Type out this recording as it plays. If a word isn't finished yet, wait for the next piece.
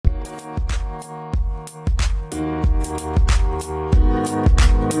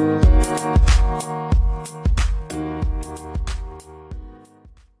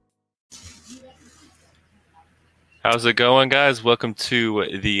How's it going, guys? Welcome to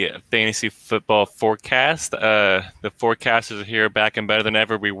the Fantasy Football Forecast. The forecasters are here back and better than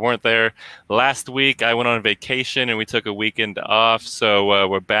ever. We weren't there last week. I went on vacation and we took a weekend off, so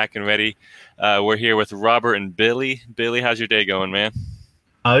we're back and ready. We're here with Robert and Billy. Billy, how's your day going, man?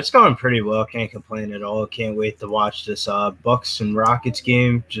 It's going pretty well. Can't complain at all. Can't wait to watch this Bucks and Rockets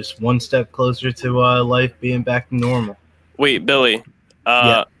game. Just one step closer to life being back to normal. Wait, Billy.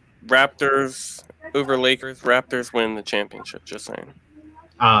 Yeah. Raptors over Lakers. Raptors win the championship. Just saying.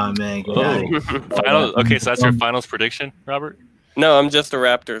 Man. Get out of here. Finals. Okay, so that's your finals prediction, Robert? No, I'm just a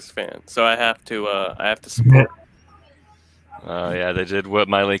Raptors fan, so I have to support. Yeah, they did whip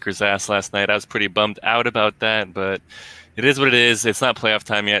my Lakers' ass last night. I was pretty bummed out about that, but it is what it is. It's not playoff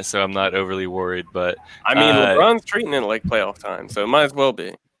time yet, so I'm not overly worried. But I mean, LeBron's treating it like playoff time, so it might as well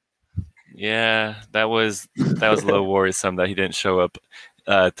be. Yeah, that was a little worrisome that he didn't show up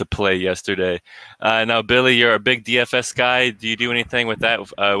to play yesterday. Now, Billy, you're a big DFS guy. Do you do anything with that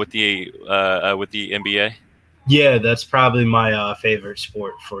with the NBA? Yeah, that's probably my favorite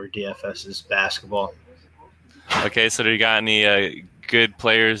sport for DFS is basketball. Okay, so do you got any good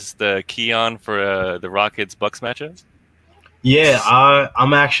players to key on for the Rockets-Bucks matchup? Yeah,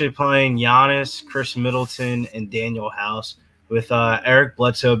 I'm actually playing Giannis, Chris Middleton, and Daniel House. With Eric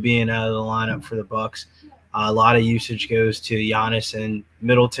Bledsoe being out of the lineup for the Bucks, a lot of usage goes to Giannis and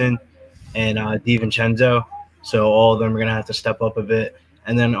Middleton and DiVincenzo. So all of them are going to have to step up a bit.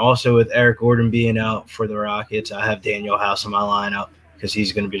 And then also with Eric Gordon being out for the Rockets, I have Daniel House in my lineup because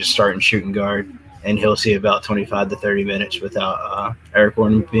he's going to be the starting shooting guard, and he'll see about 25 to 30 minutes without Eric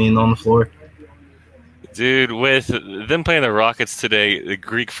Gordon being on the floor. Dude, with them playing the Rockets today, the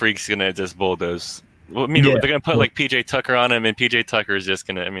Greek Freak's going to just bulldoze. Well, I mean, they're going to put like PJ Tucker on him, and PJ Tucker is just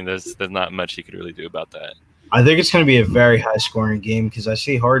going to. I mean, there's not much he could really do about that. I think it's going to be a very high scoring game because I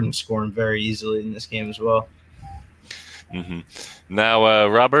see Harden scoring very easily in this game as well. Mm-hmm. Now,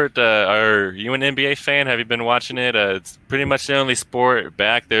 Robert, are you an NBA fan? Have you been watching it? It's pretty much the only sport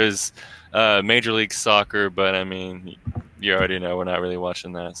back. There's Major League Soccer, but I mean, you already know we're not really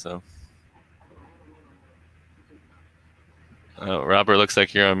watching that. So, Robert, looks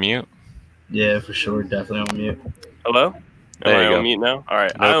like you're on mute. Yeah, for sure. Definitely on mute. Hello? There you Am I go. on mute now? All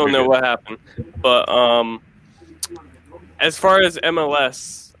right. No, I don't you're know good. what happened. But as far as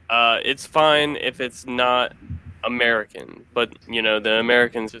MLS, it's fine if it's not American. But, you know, the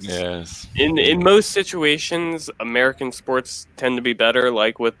Americans just Yes. in most situations, American sports tend to be better,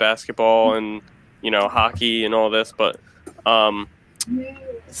 like with basketball and, you know, hockey and all this. But so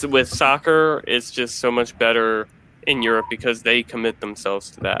with soccer, it's just so much better in Europe because they commit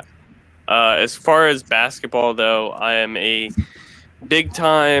themselves to that. As far as basketball, though, I am a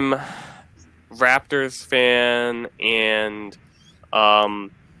big-time Raptors fan, and I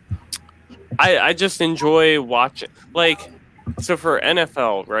just enjoy watching. Like, so for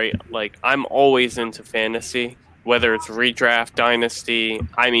NFL, right? Like, I'm always into fantasy, whether it's redraft, dynasty.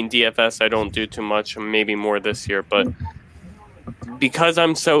 I mean, DFS, I don't do too much, maybe more this year, but because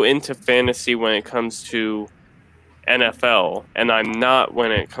I'm so into fantasy when it comes to NFL, and I'm not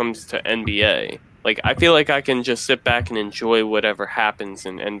when it comes to NBA. Like, I feel like I can just sit back and enjoy whatever happens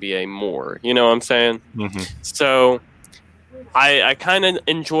in NBA more. You know what I'm saying? Mm-hmm. So I kind of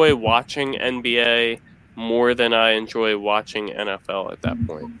enjoy watching NBA more than I enjoy watching NFL at that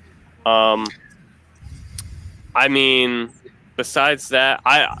point. I mean, besides that,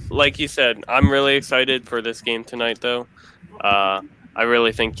 like you said, I'm really excited for this game tonight, though. I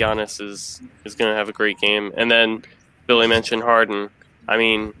really think Giannis is going to have a great game. And then Billy mentioned Harden. I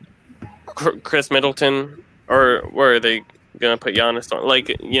mean, Chris Middleton, or where are they going to put Giannis on? Like,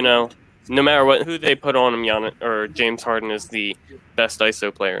 you know, no matter who they put on him, Giannis or James Harden is the best ISO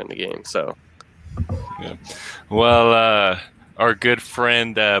player in the game. So, Yeah. Well, our good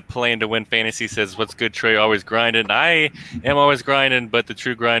friend Playing to Win Fantasy says, "What's good, Trey? Always grinding." I am always grinding, but the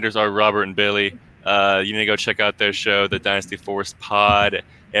true grinders are Robert and Billy. You need to go check out their show, the Dynasty Force Pod,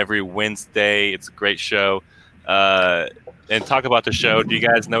 every Wednesday. It's a great show. And talk about the show. Do you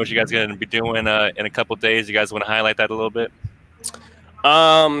guys know what you guys are going to be doing in a couple days? You guys want to highlight that a little bit?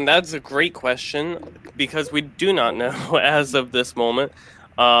 that's a great question because we do not know as of this moment.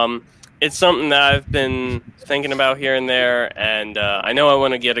 It's something that I've been thinking about here and there, and I know I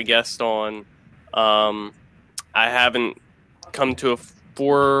want to get a guest on. I haven't come to a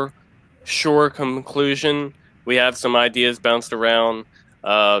for sure conclusion. We have some ideas bounced around,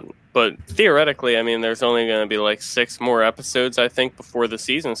 but theoretically, I mean, there's only going to be like 6 more episodes, I think, before the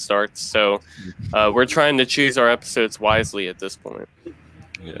season starts. So we're trying to choose our episodes wisely at this point.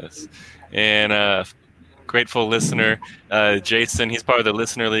 Yes. And grateful listener, Jason. He's part of the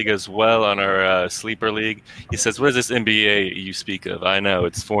listener league as well on our sleeper league. He says, "What is this NBA you speak of?" I know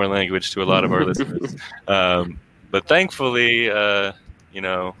it's foreign language to a lot of our listeners, but thankfully,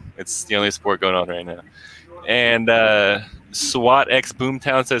 it's the only sport going on right now. And SWAT X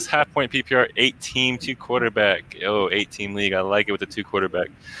Boomtown says half-point PPR, 8-team, 2-quarterback. Oh, 8-team league. I like it with the 2-quarterback.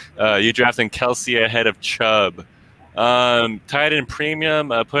 You drafting Kelsey ahead of Chubb. Tight end premium.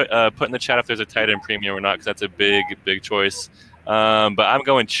 Put in the chat if there's a tight end premium or not, because that's a big choice. But I'm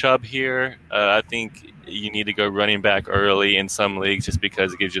going Chubb here. I think you need to go running back early in some leagues just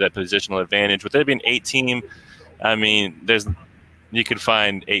because it gives you that positional advantage. With it being 8-team, I mean, you could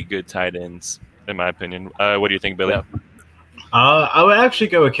find 8 good tight ends, in my opinion. What do you think, Billy? Yeah. I would actually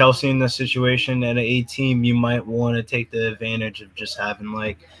go with Kelsey in this situation. At an 8-team, you might want to take the advantage of just having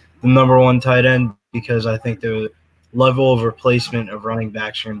like the number 1 tight end, because I think the level of replacement of running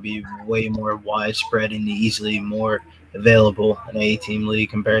backs are going to be way more widespread and easily more available in an 8-team league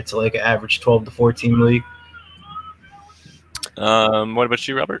compared to like an average 12 to 14 league. What about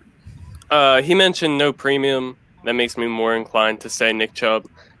you, Robert? He mentioned no premium. That makes me more inclined to say Nick Chubb.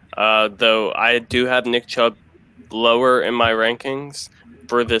 Though I do have Nick Chubb lower in my rankings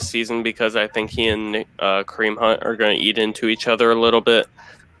for this season because I think he and Kareem Hunt are going to eat into each other a little bit.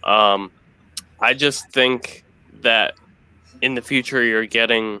 I just think that in the future you're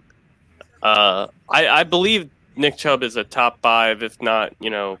getting I believe Nick Chubb is a top 5, if not,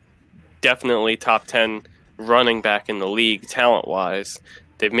 definitely top 10 running back in the league talent-wise.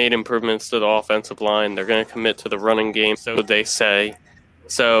 They've made improvements to the offensive line. They're going to commit to the running game, so they say.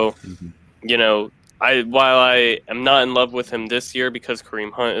 So, while I am not in love with him this year because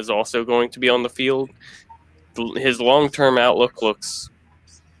Kareem Hunt is also going to be on the field, his long-term outlook looks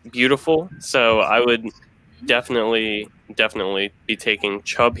beautiful. So I would definitely be taking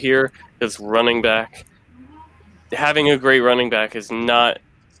Chubb here, because having a great running back is not,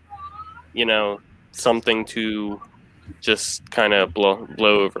 something to just kind of blow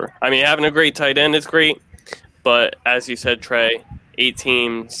over. I mean, having a great tight end is great, but as you said, Trey, 8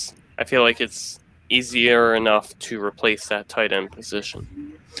 teams, I feel like it's easier enough to replace that tight end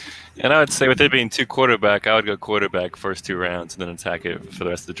position. And I would say with it being 2 quarterback, I would go quarterback first 2 rounds and then attack it for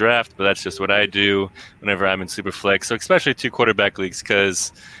the rest of the draft. But that's just what I do whenever I'm in Superflex. So especially 2 quarterback leagues,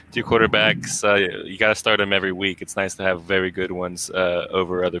 because 2 quarterbacks, you got to start them every week. It's nice to have very good ones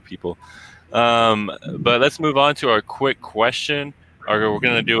over other people. But let's move on to our quick question. We're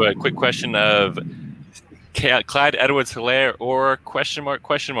going to do a quick question of Clyde Edwards-Helaire or question mark.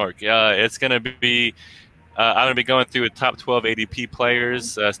 It's going to be I'm going to be going through a top 12 ADP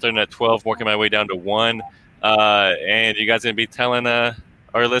players, starting at 12, working my way down to 1. And you guys are going to be telling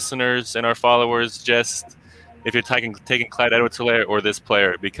our listeners and our followers just if you're taking Clyde Edwards-Helaire or this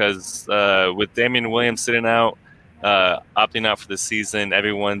player, because with Damian Williams sitting out, opting out for the season,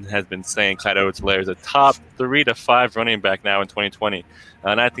 everyone has been saying Clyde Edwards-Helaire is a top 3 to 5 running back now in 2020.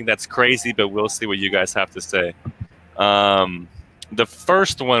 And I think that's crazy, but we'll see what you guys have to say. The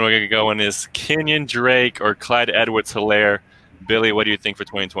first one we're going to go in is Kenyon Drake or Clyde Edwards-Helaire. Billy, what do you think for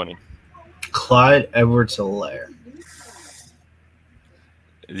 2020? Clyde Edwards-Helaire.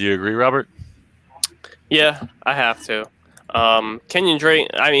 Do you agree, Robert? Yeah, I have to. Kenyon Drake,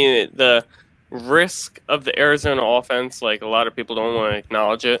 I mean, the risk of the Arizona offense, like a lot of people don't want to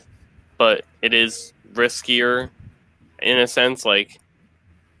acknowledge it, but it is riskier in a sense. Like,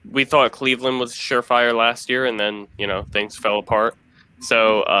 we thought Cleveland was surefire last year, and then, things fell apart.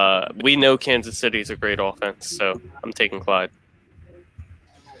 So we know Kansas City is a great offense, so I'm taking Clyde.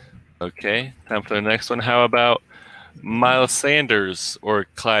 Okay, time for the next one. How about Miles Sanders or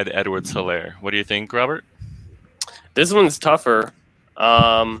Clyde Edwards-Helaire? What do you think, Robert? This one's tougher.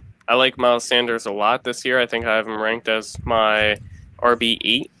 I like Miles Sanders a lot this year. I think I have him ranked as my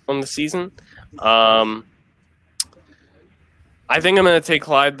RB8 on the season. I think I'm going to take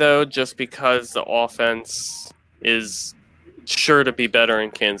Clyde, though, just because the offense is sure to be better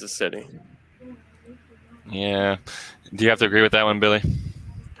in Kansas City. Yeah. Do you have to agree with that one, Billy?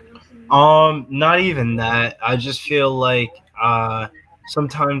 Not even that. I just feel like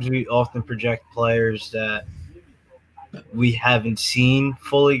sometimes we often project players that we haven't seen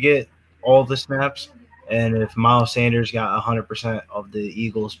fully get all the snaps. And if Miles Sanders got 100% of the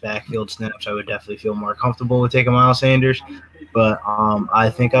Eagles' backfield snaps, I would definitely feel more comfortable with taking Miles Sanders. But I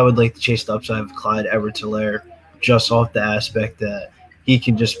think I would like to chase the upside of Clyde Edwards-Helaire just off the aspect that he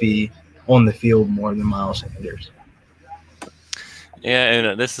can just be on the field more than Miles Sanders. Yeah,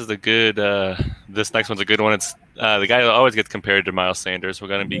 and this is a good this next one's a good one. It's the guy that always gets compared to Miles Sanders. We're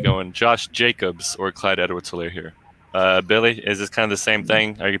going to be going Josh Jacobs or Clyde Edwards-Helaire here. Billy, is this kind of the same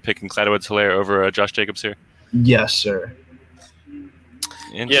thing? Are you picking Clyde Edwards-Helaire over Josh Jacobs here? Yes, sir.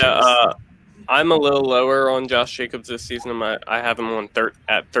 Yeah, I'm a little lower on Josh Jacobs this season. I have him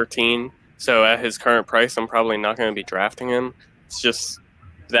at 13. So at his current price, I'm probably not going to be drafting him. It's just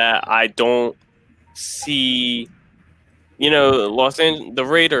that I don't see, the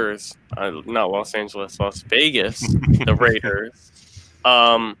Raiders, not Los Angeles, Las Vegas, the Raiders.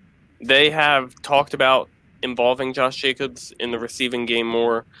 They have talked about involving Josh Jacobs in the receiving game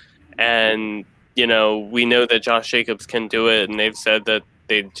more, and we know that Josh Jacobs can do it, and they've said that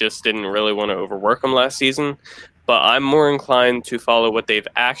they just didn't really want to overwork him last season. But I'm more inclined to follow what they've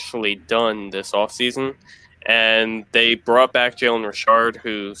actually done this offseason. And they brought back Jalen Richard,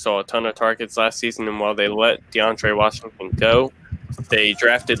 who saw a ton of targets last season. And while they let DeAndre Washington go, they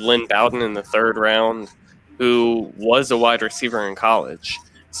drafted Lynn Bowden in the 3rd round, who was a wide receiver in college.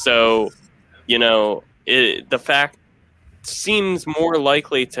 So, the fact seems more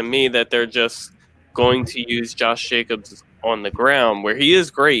likely to me that they're just going to use Josh Jacobs on the ground, where he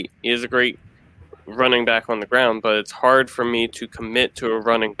is great. He is a great running back on the ground, but it's hard for me to commit to a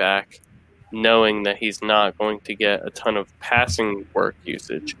running back knowing that he's not going to get a ton of passing work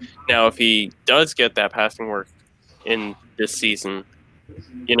usage. Now, if he does get that passing work in this season,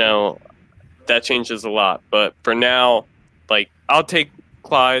 that changes a lot. But for now, I'll take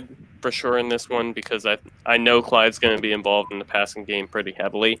Clyde for sure in this one because I know Clyde's going to be involved in the passing game pretty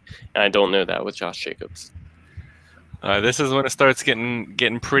heavily, and I don't know that with Josh Jacobs. This is when it starts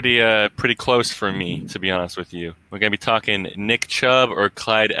getting pretty close for me, to be honest with you. We're going to be talking Nick Chubb or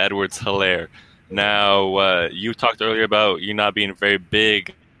Clyde Edwards-Helaire. Now, you talked earlier about you not being very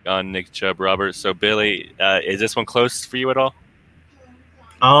big on Nick Chubb, Robert. So, Billy, is this one close for you at all?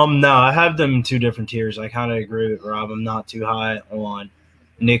 No, I have them in 2 different tiers. I kind of agree with Rob. I'm not too high on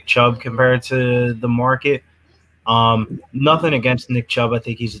Nick Chubb compared to the market. Nothing against Nick Chubb. I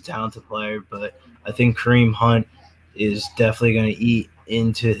think he's a talented player, but I think Kareem Hunt is definitely going to eat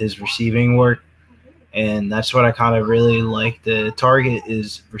into his receiving work, and that's what I kind of really like. The target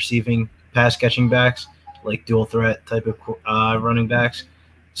is receiving pass catching backs, like dual threat type of running backs.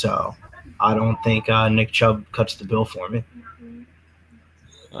 So I don't think Nick Chubb cuts the bill for me.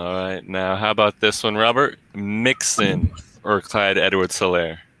 All right, now how about this one, Robert? Mixon or Clyde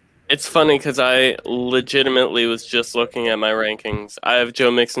Edwards-Helaire? It's funny because I legitimately was just looking at my rankings. I have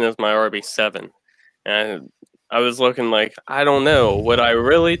Joe Mixon as my RB7, and I was looking I don't know. Would I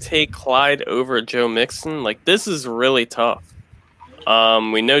really take Clyde over Joe Mixon? This is really tough.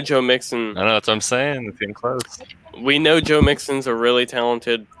 We know Joe Mixon. I know, that's what I'm saying. It's getting close. We know Joe Mixon's a really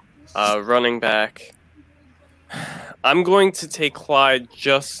talented running back. I'm going to take Clyde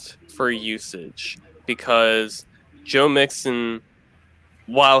just for usage because Joe Mixon,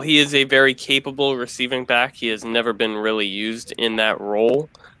 while he is a very capable receiving back, he has never been really used in that role.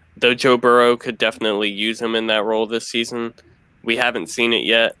 Though Joe Burrow could definitely use him in that role this season, we haven't seen it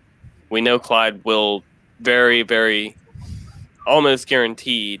yet. We know Clyde will very, very almost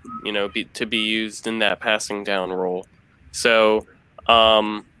guaranteed, to be used in that passing down role. So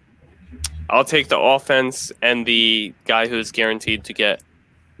I'll take the offense and the guy who is guaranteed to get,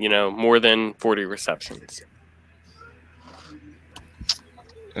 more than 40 receptions.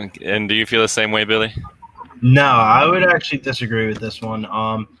 And do you feel the same way, Billy? No, I would actually disagree with this one.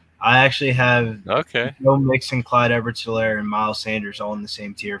 I actually have Joe Mixon, Clyde Edwards-Helaire, and Miles Sanders all in the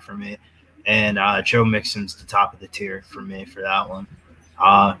same tier for me. And Joe Mixon's the top of the tier for me for that one.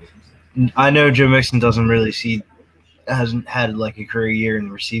 I know Joe Mixon hasn't had a career year in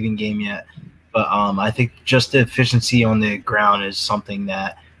the receiving game yet, but I think just the efficiency on the ground is something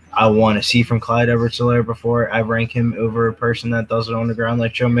that I want to see from Clyde Edwards-Helaire before I rank him over a person that does it on the ground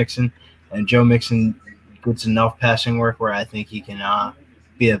like Joe Mixon. And Joe Mixon gets enough passing work where I think he can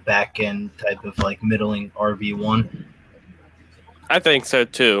be a back end type of middling RB1. I think so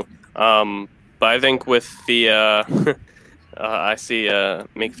too. But I think with the I see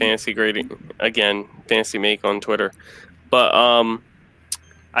Make Fantasy Grading again, Fantasy Make on Twitter. But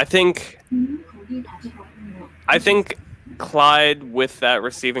I think Clyde, with that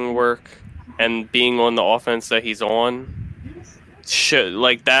receiving work and being on the offense that he's on,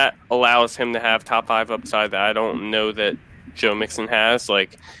 that allows him to have top 5 upside that I don't know that Joe Mixon has.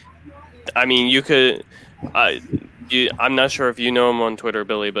 You could. I'm not sure if you know him on Twitter,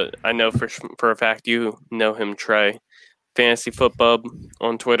 Billy, but I know for a fact you know him, Trey. Fantasy Footbub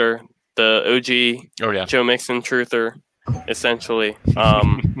on Twitter, the OG Joe Mixon truther, essentially,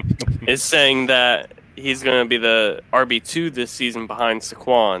 is saying that he's going to be the RB2 this season behind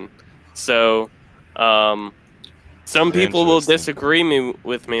Saquon. So some people will disagree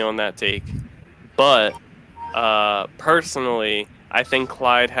with me on that take, but Personally, I think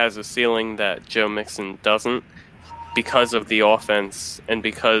Clyde has a ceiling that Joe Mixon doesn't because of the offense and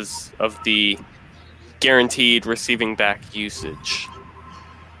because of the guaranteed receiving back usage.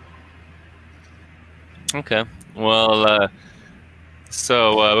 Okay. Well,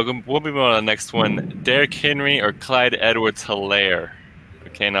 we'll be moving on to the next one. Derrick Henry or Clyde Edwards-Helaire?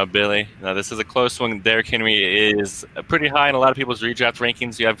 Okay, now Billy. Now this is a close one. Derrick Henry is pretty high in a lot of people's redraft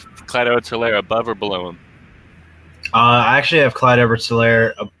rankings. You have Clyde Edwards-Helaire above or below him? I actually have Clyde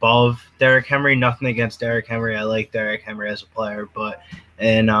Edwards-Helaire above Derrick Henry. Nothing against Derrick Henry. I like Derrick Henry as a player, but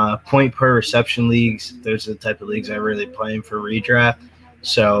in point per reception leagues, those are the type of leagues I really play in for redraft.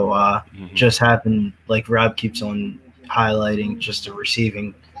 So just having, like Rob keeps on highlighting, just a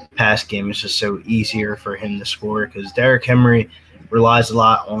receiving pass game is just so easier for him to score because Derrick Henry relies a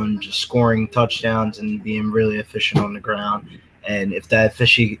lot on just scoring touchdowns and being really efficient on the ground. And if that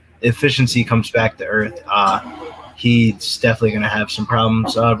efficiency comes back to earth, he's definitely going to have some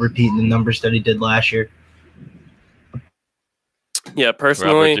problems repeating the numbers that he did last year. Yeah,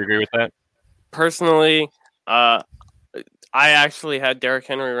 personally, Robert, do you agree with that? Personally, I actually had Derrick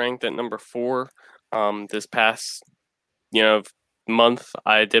Henry ranked at number 4. This past, month,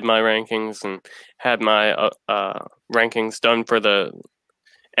 I did my rankings and had my rankings done for the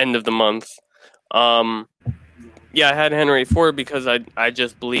end of the month. Yeah, I had Henry 4 because I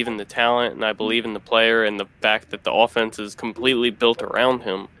just believe in the talent and I believe in the player and the fact that the offense is completely built around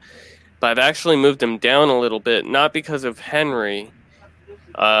him. But I've actually moved him down a little bit, not because of Henry,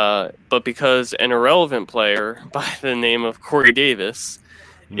 but because an irrelevant player by the name of Corey Davis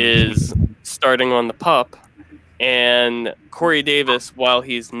is starting on the PUP. And Corey Davis, while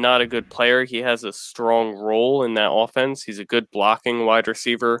he's not a good player, he has a strong role in that offense. He's a good blocking wide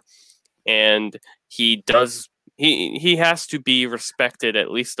receiver, and he has to be respected at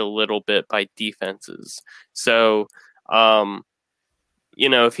least a little bit by defenses. So,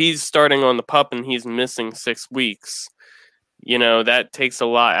 if he's starting on the PUP and he's missing 6 weeks, that takes a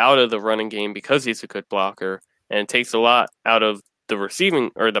lot out of the running game because he's a good blocker, and it takes a lot out of the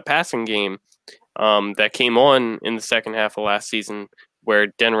receiving or the passing game that came on in the second half of last season where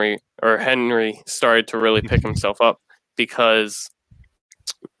Henry started to really pick himself up because,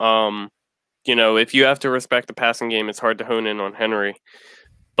 if you have to respect the passing game, it's hard to hone in on Henry.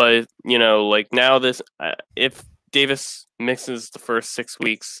 But, now if Davis mixes the first 6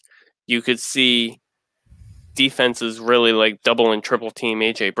 weeks, you could see defenses really double and triple team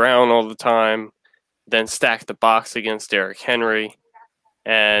AJ Brown all the time, then stack the box against Derrick Henry.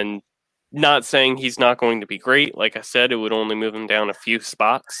 And not saying he's not going to be great. Like I said, it would only move him down a few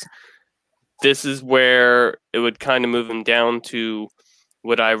spots. This is where it would kind of move him down to,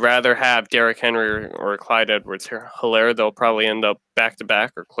 would I rather have Derrick Henry or Clyde Edwards-Helaire? They'll probably end up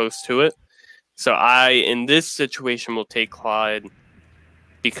back-to-back or close to it. So I, in this situation, will take Clyde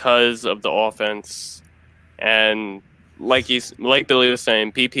because of the offense. And like Billy was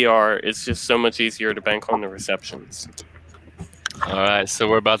saying, PPR is just so much easier to bank on the receptions. All right, so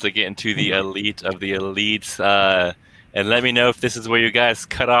we're about to get into the elite of the elites. And let me know if this is where you guys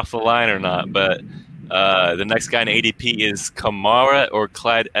cut off the line or not. But the next guy in ADP is Kamara or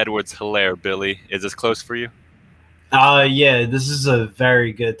Clyde Edwards-Helaire. Billy, is this close for you? Yeah, this is a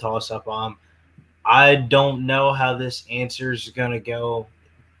very good toss-up. I don't know how this answer is going to go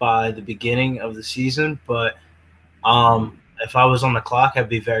by the beginning of the season, but if I was on the clock, I'd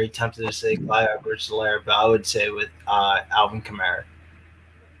be very tempted to say Clyde Edwards-Helaire, but I would say with Alvin Kamara.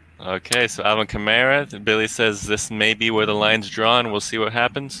 Okay, so Alvin Kamara. Billy says this may be where the line's drawn. We'll see what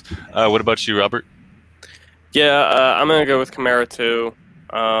happens. What about you, Robert? Yeah, I'm going to go with Kamara too.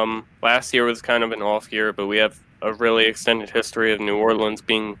 Last year was kind of an off year, but we have a really extended history of New Orleans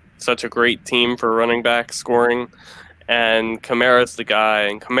being such a great team for running back scoring. And Kamara's the guy,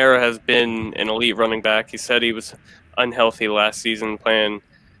 and Kamara has been an elite running back. He said he was unhealthy last season, playing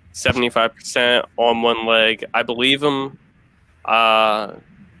 75% on one leg. I believe him.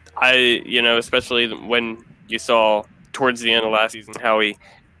 Especially when you saw towards the end of last season how he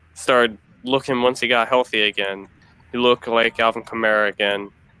started looking once he got healthy again. He looked like Alvin Kamara again.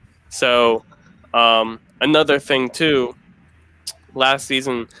 So another thing too, last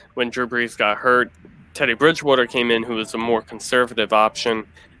season when Drew Brees got hurt, Teddy Bridgewater came in, who was a more conservative option.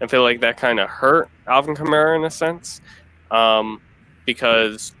 I feel like that kind of hurt Alvin Kamara in a sense,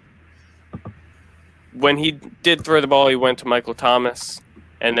 because when he did throw the ball, he went to Michael Thomas,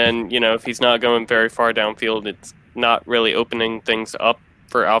 and then if he's not going very far downfield, it's not really opening things up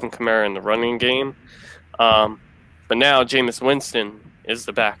for Alvin Kamara in the running game. But now Jameis Winston is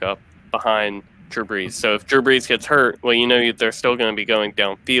the backup behind Drew Brees. So if Drew Brees gets hurt, well, they're still going to be going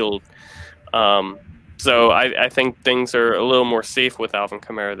downfield. So I think things are a little more safe with Alvin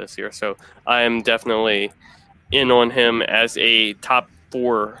Kamara this year. So I am definitely in on him as a top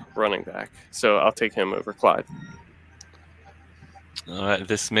 4 running back. So I'll take him over Clyde. All right,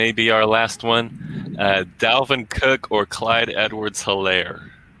 this may be our last one. Dalvin Cook or Clyde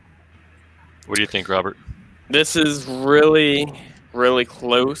Edwards-Helaire? What do you think, Robert? This is really, really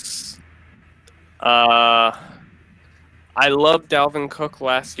close. I loved Dalvin Cook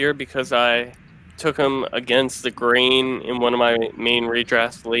last year because I took him against the grain in one of my main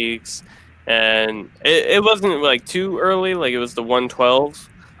redraft leagues. And it wasn't like too early, like it was the 112.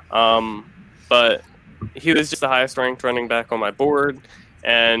 But he was just the highest ranked running back on my board.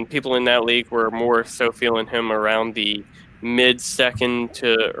 And people in that league were more so feeling him around the mid-second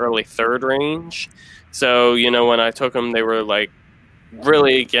to early third range. So, when I took him, they were like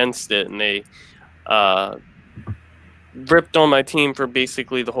really against it. And they ripped on my team for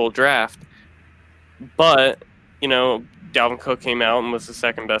basically the whole draft. But, Dalvin Cook came out and was the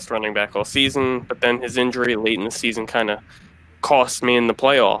second best running back all season, but then his injury late in the season kind of cost me in the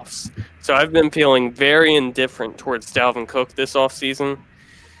playoffs. So I've been feeling very indifferent towards Dalvin Cook this offseason.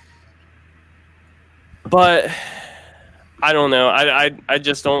 But I don't know. I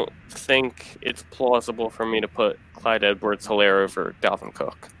just don't think it's plausible for me to put Clyde Edwards-Helaire over Dalvin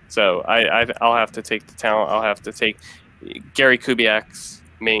Cook. So I'll have to take the talent. I'll have to take Gary Kubiak's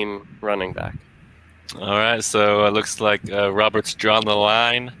main running back. All right, so it looks like Robert's drawn the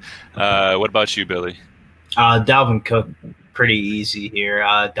line. What about you, Billy? Dalvin Cook, pretty easy here.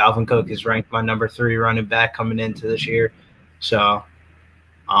 Dalvin Cook is ranked my number 3 running back coming into this year. So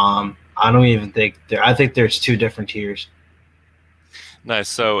I don't even think I think there's 2 different tiers. Nice.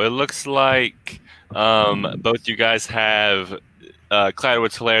 So it looks like both you guys have Clyde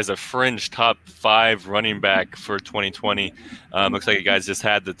Edwards-Helaire as a fringe top 5 running back for 2020. Looks like you guys just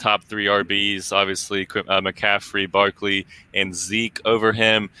had the top 3 RBs, obviously McCaffrey, Barkley, and Zeke over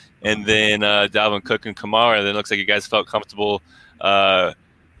him, and then Dalvin Cook and Kamara. Then it looks like you guys felt comfortable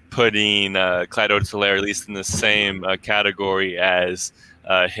putting Clyde Edwards-Helaire at least in the same category as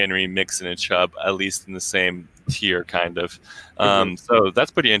Henry, Mixon, and Chubb, at least in the same tier, kind of. So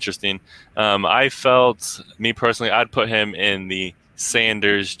that's pretty interesting. I felt, me personally, I'd put him in the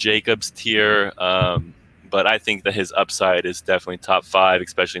Sanders-Jacobs tier, but I think that his upside is definitely top 5,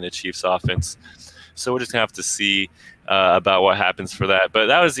 especially in the Chiefs offense. So we're just going to have to see about what happens for that. But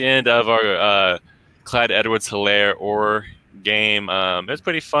that was the end of our Clyde Edwards-Helaire or game. It was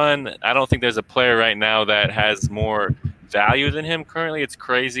pretty fun. I don't think there's a player right now that has more value than him currently. It's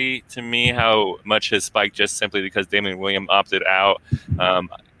crazy to me how much his spike just simply because Damien Williams opted out.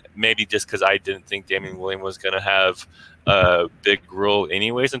 Maybe just because I didn't think Damien Williams was going to have a big role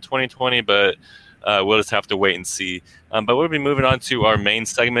anyways in 2020, but we'll just have to wait and see. But we'll be moving on to our main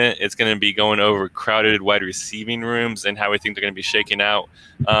segment. It's going to be going over crowded wide receiving rooms and how we think they're going to be shaking out.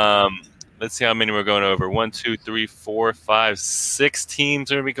 Let's see how many we're going over. 1, 2, 3, 4, 5, 6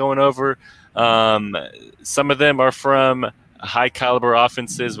 teams are going to be going over. Some of them are from high caliber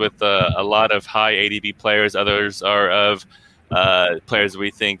offenses with a lot of high ADP players. Others are of players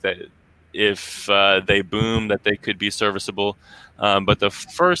we think that if they boom, that they could be serviceable. But the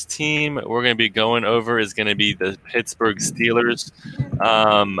first team we're going to be going over is going to be the Pittsburgh Steelers.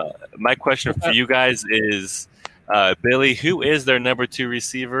 My question for you guys is, Billy, who is their number 2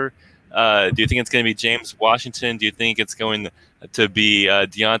 receiver? Do you think it's going to be James Washington? Do you think it's going to be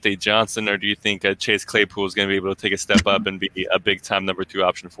Deontay Johnson? Or do you think Chase Claypool is going to be able to take a step up and be a big-time number 2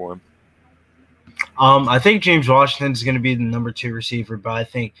 option for him? I think James Washington is going to be the number 2 receiver, but I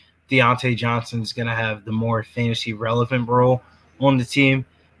think Deontay Johnson is going to have the more fantasy-relevant role on the team.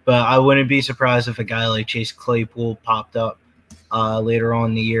 But I wouldn't be surprised if a guy like Chase Claypool popped up later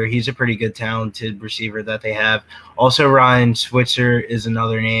on in the year. He's a pretty good, talented receiver that they have. Also, Ryan Switzer is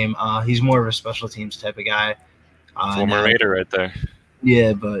another name. He's more of a special teams type of guy. Former Raider right there.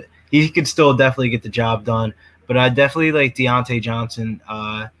 Yeah, but he could still definitely get the job done. But I definitely like Deontay Johnson.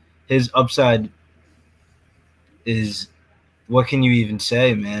 His upside is, what can you even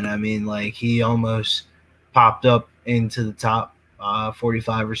say, man? I mean, like, he almost popped up into the top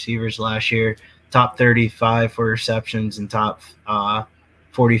 45 receivers last year, top 35 for receptions, and top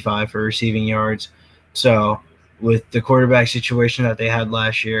 45 for receiving yards. So with the quarterback situation that they had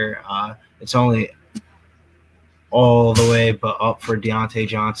last year, it's only all the way but up for Deontay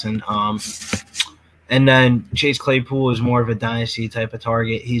Johnson. And then Chase Claypool is more of a dynasty type of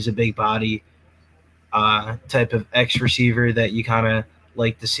target. He's a big body type of X receiver that you kind of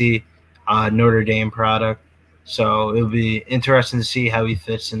like to see, Notre Dame product. So it'll be interesting to see how he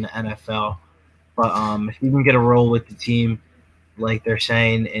fits in the NFL. But if he can get a role with the team, like they're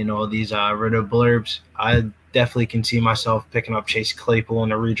saying in all these Roto blurbs. I definitely can see myself picking up Chase Claypool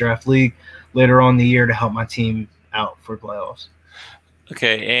in a redraft league later on in the year to help my team out for playoffs.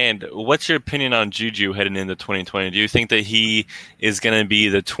 Okay, and what's your opinion on Juju heading into 2020? Do you think that he is going to be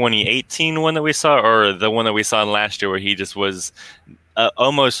the 2018 one that we saw, or the one that we saw last year where he just was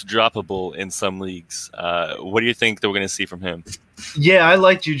almost droppable in some leagues? What do you think that we're going to see from him? Yeah, I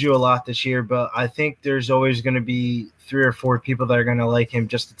like Juju a lot this year, but I think there's always going to be 3 or 4 people that are going to like him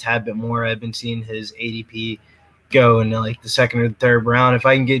just a tad bit more. I've been seeing his ADP go in like the second or the third round. If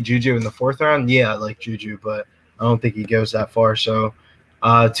I can get Juju in the 4th round, yeah, I like Juju, but I don't think he goes that far. So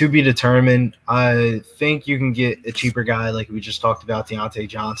to be determined. I think you can get a cheaper guy like we just talked about, Deontay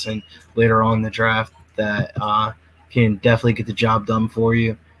Johnson, later on in the draft that can definitely get the job done for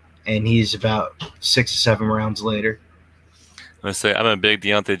you. And he's about 6 to 7 rounds later. I'm going to say I'm a big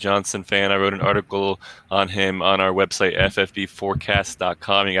Deontay Johnson fan. I wrote an article on him on our website,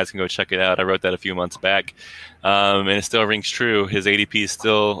 ffbforecast.com. You guys can go check it out. I wrote that a few months back. And it still rings true. His ADP is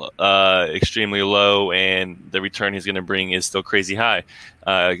still extremely low, and the return he's going to bring is still crazy high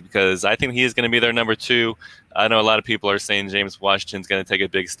because I think he is going to be their number 2. I know a lot of people are saying James Washington's going to take a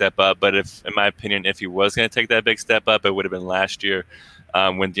big step up, but in my opinion, if he was going to take that big step up, it would have been last year.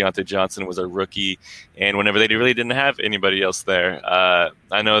 When Deontay Johnson was a rookie and whenever they really didn't have anybody else there.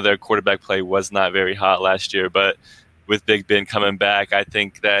 I know their quarterback play was not very hot last year, but with Big Ben coming back, I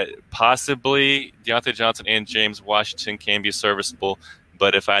think that possibly Deontay Johnson and James Washington can be serviceable.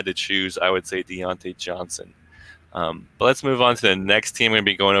 But if I had to choose, I would say Deontay Johnson. But let's move on to the next team. I'm going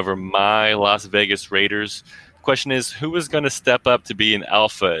to be going over my Las Vegas Raiders. The question is, who is going to step up to be an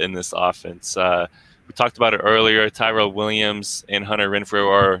alpha in this offense? We talked about it earlier. Tyrell Williams and Hunter Renfrow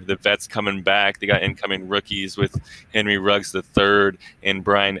are the vets coming back. They got incoming rookies with Henry Ruggs III and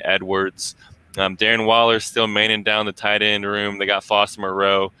Brian Edwards. Darren Waller still manning down the tight end room. They got Foster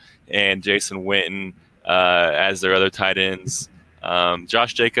Moreau and Jason Witten as their other tight ends.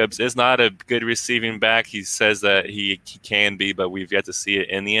 Josh Jacobs is not a good receiving back. He says that he can be, but we've yet to see it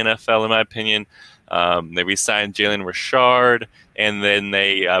in the NFL, in my opinion. They re-signed Jalen Richard, and then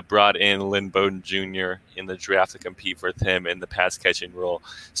they brought in Lynn Bowden Jr. in the draft to compete with him in the pass-catching role.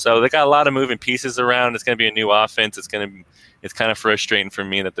 So they got a lot of moving pieces around. It's going to be a new offense. It's kind of frustrating for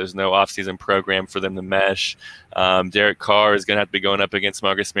me that there's no offseason program for them to mesh. Derek Carr is going to have to be going up against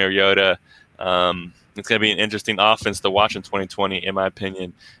Marcus Mariota. It's going to be an interesting offense to watch in 2020, in my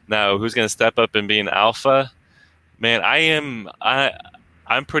opinion. Now, who's going to step up and be an alpha? Man,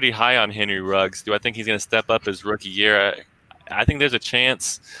 I'm pretty high on Henry Ruggs. Do I think he's going to step up his rookie year? I think there's a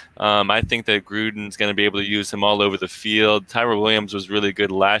chance. I think that Gruden's going to be able to use him all over the field. Tyrell Williams was really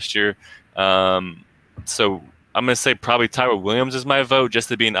good last year. So I'm going to say probably Tyrell Williams is my vote just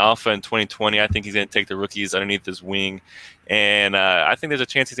to be an alpha in 2020. I think he's going to take the rookies underneath his wing. And I think there's a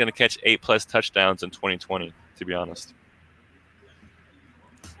chance he's going to catch 8+ touchdowns in 2020, to be honest.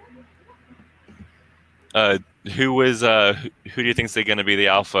 Who do you think is going to be the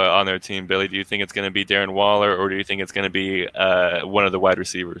alpha on their team, Billy? Do you think it's going to be Darren Waller, or do you think it's going to be one of the wide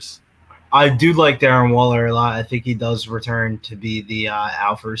receivers? I do like Darren Waller a lot. I think he does return to be the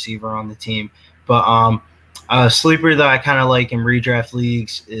alpha receiver on the team. But a sleeper that I kind of like in redraft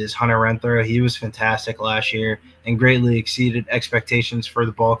leagues is Hunter Renfrow. He was fantastic last year and greatly exceeded expectations for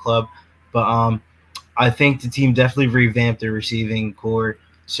the ball club. But I think the team definitely revamped their receiving core.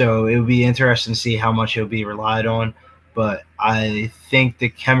 So it would be interesting to see how much he'll be relied on. But I think the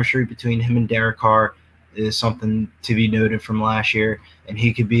chemistry between him and Derek Carr is something to be noted from last year. And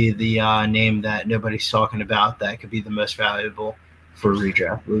he could be the name that nobody's talking about that could be the most valuable for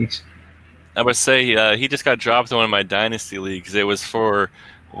redraft leagues. I would say he just got dropped in one of my dynasty leagues. It was for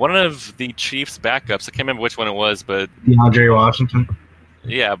one of the Chiefs' backups. I can't remember which one it was, but DeAndre Washington.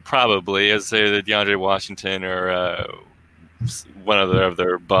 Yeah, probably. I'd say the DeAndre Washington or one of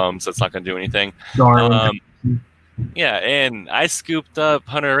their bums that's not going to do anything. Yeah, and I scooped up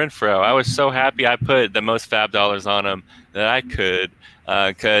Hunter Renfrow. I was so happy I put the most fab dollars on him that I could,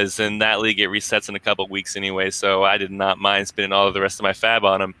 because in that league it resets in a couple weeks anyway, so I did not mind spending all of the rest of my fab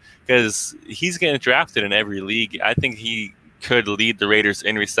on him because he's getting drafted in every league. I think he could lead the Raiders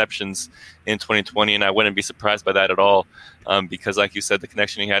in receptions in 2020, and I wouldn't be surprised by that at all because, like you said, the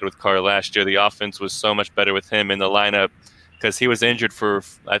connection he had with Carr last year, the offense was so much better with him in the lineup because he was injured for,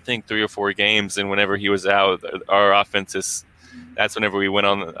 I think, 3 or 4 games, and whenever he was out, our offense that's whenever we went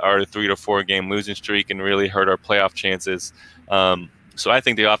on our 3 to 4 game losing streak and really hurt our playoff chances. So I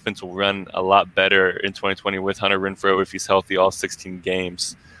think the offense will run a lot better in 2020 with Hunter Renfrow if he's healthy all 16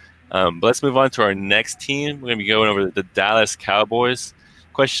 games. But let's move on to our next team. We're going to be going over the Dallas Cowboys.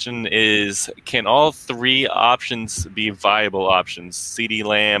 question is, can all three options be viable options? CeeDee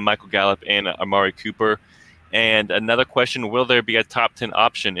Lamb, Michael Gallup, and Amari Cooper. And another question, will there be a top 10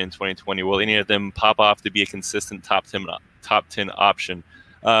 option in 2020? Will any of them pop off to be a consistent top 10 option?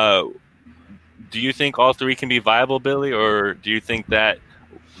 Do you think all three can be viable, Billy, or do you think that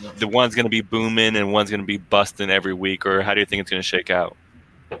the one's going to be booming and one's going to be busting every week, or how do you think it's going to shake out?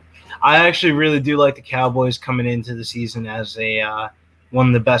 I actually really do like the Cowboys coming into the season as one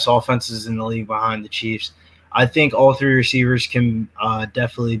of the best offenses in the league behind the Chiefs. I think all three receivers can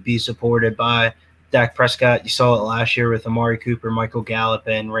definitely be supported by Dak Prescott. You saw it last year with Amari Cooper, Michael Gallup,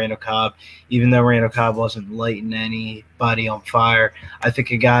 and Randall Cobb. Even though Randall Cobb wasn't lighting anybody on fire, I think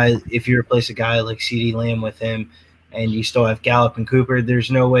if you replace a guy like CeeDee Lamb with him and you still have Gallup and Cooper, there's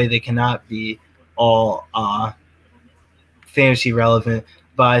no way they cannot be all fantasy relevant.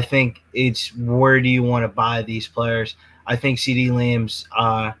 But I think it's where do you want to buy these players? I think CeeDee Lamb's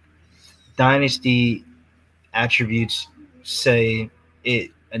dynasty attributes say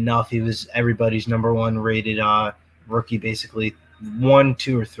it enough. He was everybody's number one rated rookie, basically 1,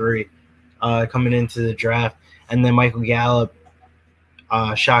 2, or 3 coming into the draft. And then Michael Gallup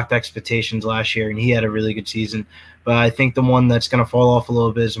shocked expectations last year, and he had a really good season. But I think the one that's going to fall off a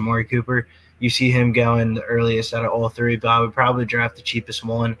little bit is Amari Cooper. You see him going the earliest out of all three, but I would probably draft the cheapest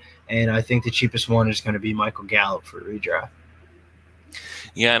one, and I think the cheapest one is going to be Michael Gallup for redraft.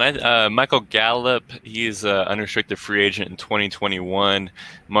 Yeah, and Michael Gallup, he's an unrestricted free agent in 2021.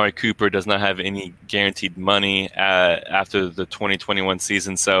 Amari Cooper does not have any guaranteed money after the 2021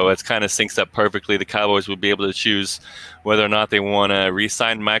 season, so it kind of syncs up perfectly. The Cowboys will be able to choose whether or not they want to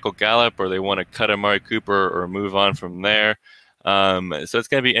re-sign Michael Gallup or they want to cut Amari Cooper or move on from there. So it's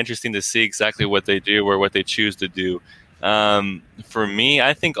going to be interesting to see exactly what they do or what they choose to do. For me,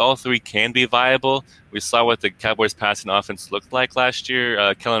 I think all three can be viable. We saw what the Cowboys passing offense looked like last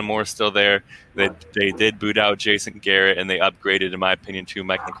year. Kellen Moore's still there. They did boot out Jason Garrett, and they upgraded, in my opinion, to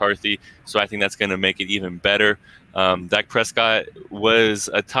Mike McCarthy. So I think that's going to make it even better. Dak Prescott was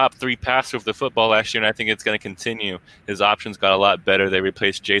a top 3 passer of the football last year, and I think it's going to continue. His options got a lot better. They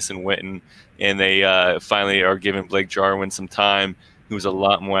replaced Jason Witten, and they finally are giving Blake Jarwin some time, who's a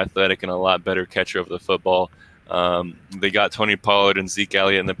lot more athletic and a lot better catcher of the football. They got Tony Pollard and Zeke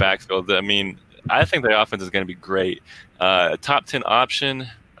Elliott in the backfield. I mean, I think the offense is going to be great. Top 10 option,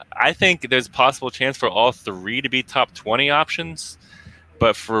 I think there's a possible chance for all three to be top 20 options.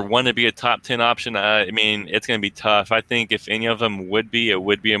 But for one to be a top 10 option, I mean, it's going to be tough. I think if any of them would be, it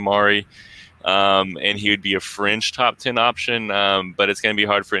would be Amari, and he would be a fringe top 10 option. But it's going to be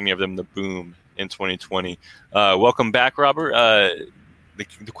hard for any of them to boom in 2020. Welcome back, Robert.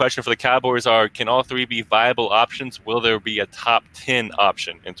 The question for the Cowboys are, can all three be viable options? Will there be a top 10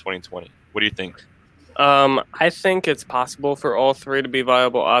 option in 2020? What do you think? I think it's possible for all three to be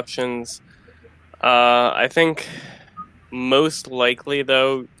viable options. I think most likely,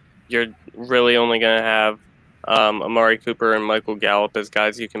 though, you're really only going to have Amari Cooper and Michael Gallup as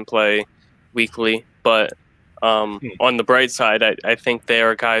guys you can play weekly. But on the bright side, I think they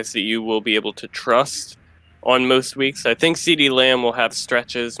are guys that you will be able to trust on most weeks. I think CeeDee Lamb will have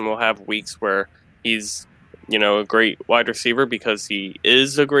stretches and will have weeks where he's, a great wide receiver because he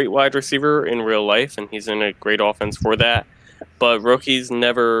is a great wide receiver in real life and he's in a great offense for that. But rookies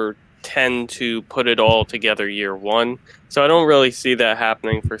never tend to put it all together year one. So I don't really see that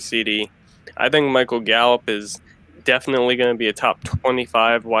happening for CeeDee. I think Michael Gallup is definitely going to be a top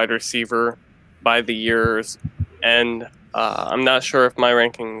 25 wide receiver by the year's end. I'm not sure if my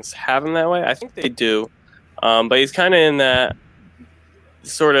rankings have him that way. I think they do. But he's kind of in that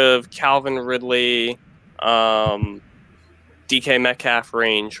sort of Calvin Ridley, DK Metcalf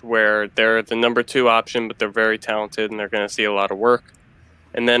range where they're the number 2 option, but they're very talented and they're going to see a lot of work.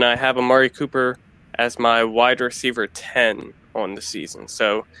 And then I have Amari Cooper as my wide receiver 10 on the season.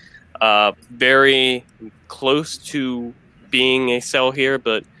 So very close to being a sell here,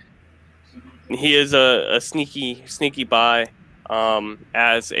 but he is a sneaky buy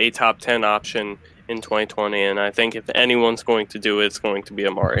as a top 10 option in 2020, and I think if anyone's going to do it, it's going to be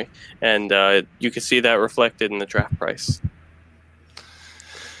Amari, and you can see that reflected in the draft price.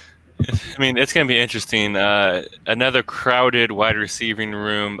 I mean, it's going to be interesting. Another crowded wide receiving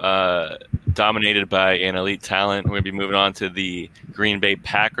room dominated by an elite talent. We're going to be moving on to the Green Bay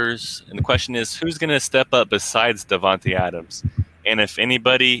Packers, and the question is, who's going to step up besides Davante Adams? And if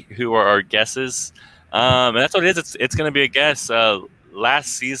anybody, who are our guesses? And that's what it is. It's going to be a guess.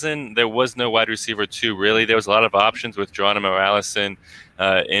 Last season, there was no wide receiver 2, really. There was a lot of options with Geronimo Allison,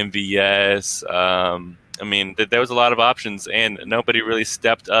 MVS, I mean, there was a lot of options, and nobody really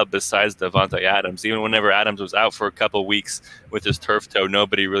stepped up besides Devontae Adams. Even whenever Adams was out for a couple weeks with his turf toe,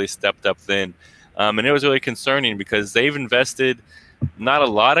 nobody really stepped up then. And it was really concerning because they've invested not a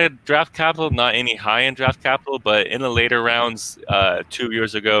lot of draft capital, not any high-end draft capital, but in the later rounds, 2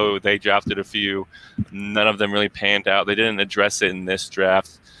 years ago, they drafted a few. None of them really panned out. They didn't address it in this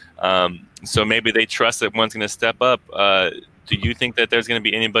draft. So maybe they trust that one's going to step up. Do you think that there's going to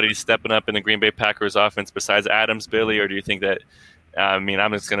be anybody stepping up in the Green Bay Packers offense besides Adams, Billy, or do you think that, I'm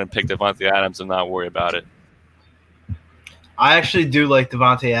just going to pick Devontae Adams and not worry about it? I actually do like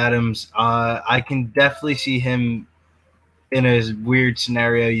Devontae Adams. I can definitely see him in a weird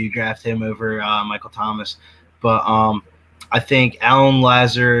scenario. You draft him over Michael Thomas. But I think Alan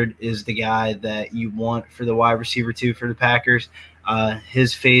Lazard is the guy that you want for the wide receiver 2 for the Packers.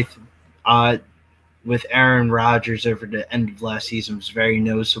 His faith with Aaron Rodgers over the end of last season was very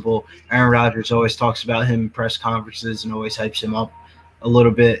noticeable. Aaron Rodgers always talks about him in press conferences and always hypes him up a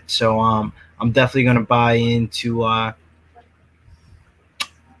little bit. So I'm definitely going to buy into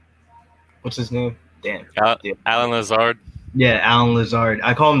what's his name? Damn. Alan Lazard. Yeah, Alan Lazard.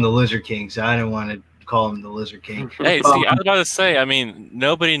 I call him the Lizard King, so I didn't want to call him the Lizard King. Hey, see, I was about to say,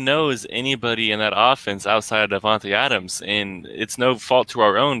 nobody knows anybody in that offense outside of Devontae Adams, and it's no fault to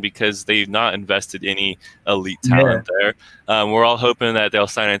our own because they've not invested any elite talent there. We're all hoping that they'll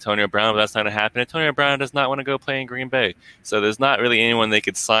sign Antonio Brown, but that's not going to happen. Antonio Brown does not want to go play in Green Bay, so there's not really anyone they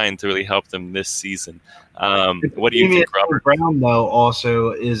could sign to really help them this season. What do you think, Robert? Brown, though,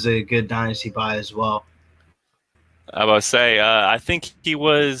 also is a good dynasty buy as well. I was say, I think he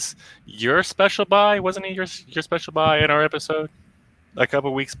was your special buy, wasn't he? Your special buy in our episode a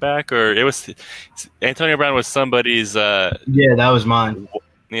couple weeks back, or it was Antonio Brown was somebody's. Yeah, that was mine.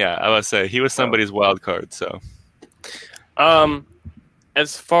 Yeah, I would say he was somebody's wild card. So,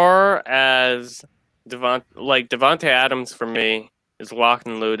 as far as Devontae Adams for me is locked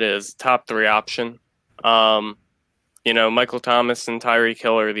and loaded as top 3 option. Michael Thomas and Tyreek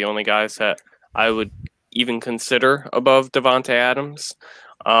Hill are the only guys that I would even consider above Devontae Adams.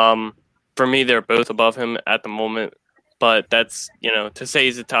 For me, they're both above him at the moment, but that's, to say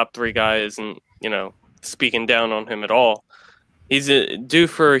he's a top 3 guy isn't, speaking down on him at all. He's due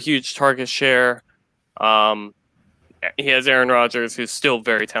for a huge target share. He has Aaron Rodgers, who's still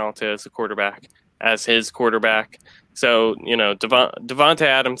very talented as his quarterback. So, Devontae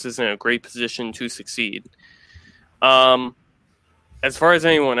Adams is in a great position to succeed. As far as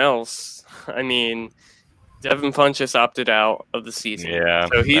anyone else, Devin Funchess opted out of the season. Yeah,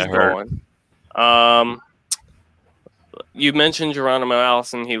 so he's gone. You mentioned Geronimo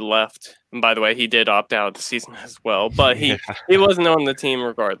Allison. He left. And by the way, he did opt out of the season as well. But he wasn't on the team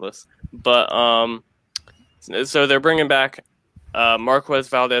regardless. But so they're bringing back Marquez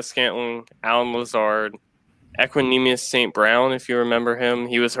Valdez-Scantling, Alan Lazard, Equanimeous St. Brown, if you remember him.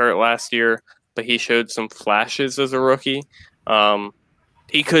 He was hurt last year, but he showed some flashes as a rookie.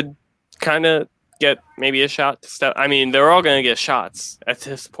 He could kind of get maybe a shot to step. They're all going to get shots at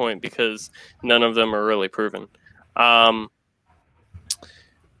this point because none of them are really proven.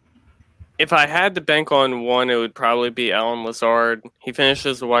 If I had to bank on one, it would probably be Alan Lazard. He finished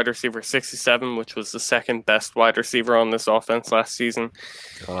as a wide receiver 67, which was the second best wide receiver on this offense last season.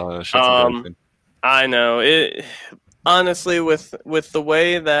 I know it. Honestly, with the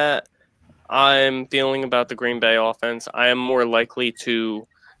way that I'm feeling about the Green Bay offense, I am more likely to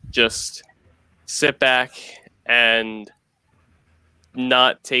just sit back and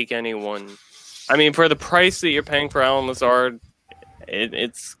not take anyone. For the price that you're paying for Alan Lazard,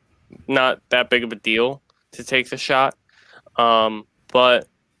 it's not that big of a deal to take the shot. But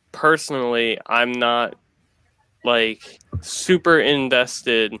personally, I'm not super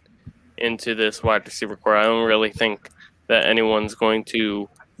invested into this wide receiver core. I don't really think that anyone's going to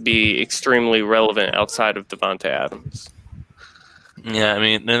be extremely relevant outside of Devontae Adams. Yeah,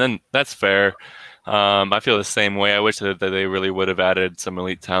 and then that's fair. I feel the same way. I wish that they really would have added some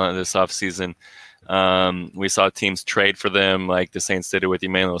elite talent this offseason. We saw teams trade for them like the Saints did it with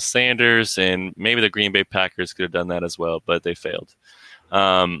Emmanuel Sanders, and maybe the Green Bay Packers could have done that as well, but they failed.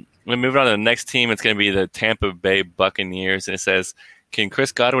 We're moving on to the next team. It's going to be the Tampa Bay Buccaneers, and it says, can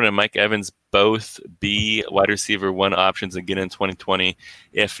Chris Godwin and Mike Evans both be wide receiver 1 options again in 2020?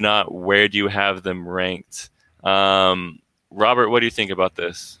 If not, where do you have them ranked? Robert, what do you think about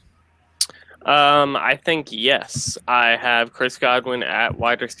this? I think yes. I have Chris Godwin at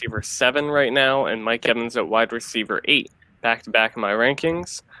wide receiver 7 right now, and Mike Evans at wide receiver 8, back to back in my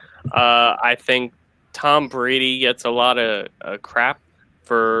rankings. I think Tom Brady gets a lot of crap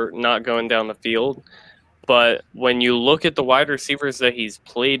for not going down the field, but when you look at the wide receivers that he's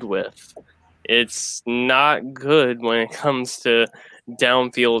played with, it's not good when it comes to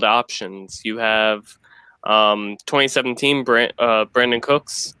downfield options. You have 2017 Brandon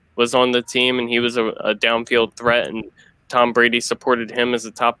Cooks was on the team, and he was a downfield threat, and Tom Brady supported him as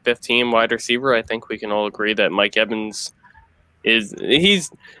a top 15 wide receiver. I think we can all agree that Mike Evans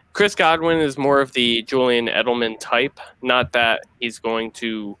Chris Godwin is more of the Julian Edelman type. Not that he's going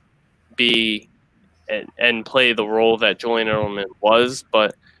to be and play the role that Julian Edelman was,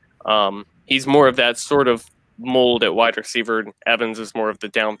 but he's more of that sort of mold at wide receiver. Evans is more of the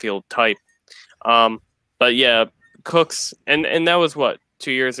downfield type. But yeah, Cooks, and that was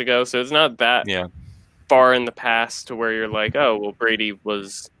 2 years ago, so it's not that far in the past to where you're like, oh, well, Brady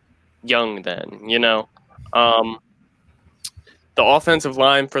was young then, The offensive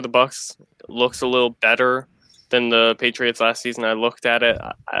line for the Bucs looks a little better than the Patriots last season. I looked at it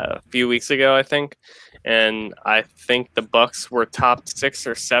a few weeks ago, I think, and I think the Bucs were top 6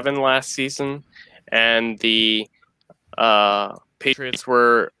 or 7 last season, and the Patriots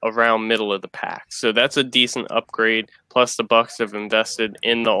were around middle of the pack. So that's a decent upgrade. Plus, the Bucs have invested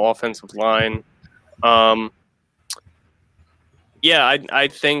in the offensive line. I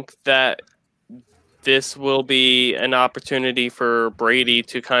think that this will be an opportunity for Brady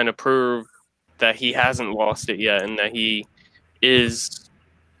to kind of prove that he hasn't lost it yet and that he is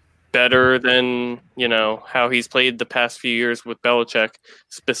better than, how he's played the past few years with Belichick,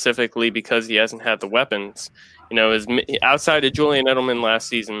 specifically because he hasn't had the weapons. Outside of Julian Edelman last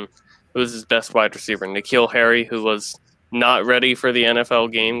season, it was his best wide receiver. N'Keal Harry, who was not ready for the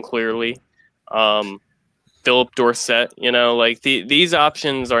NFL game, clearly. Philip Dorsett, these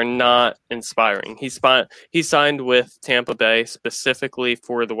options are not inspiring. He signed with Tampa Bay specifically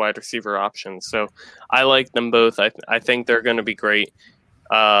for the wide receiver options. So I like them both. I think they're going to be great.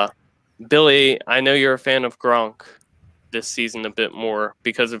 Billy, I know you're a fan of Gronk this season a bit more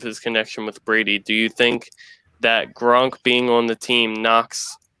because of his connection with Brady. Do you think that Gronk being on the team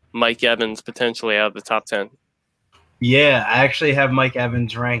knocks Mike Evans potentially out of the top 10? Yeah, I actually have Mike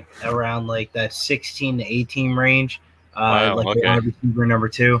Evans ranked around that 16 to 18 range, Wow, okay. wide receiver number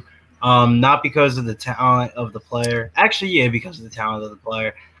 2. Not because of the talent of the player. Actually, yeah, because of the talent of the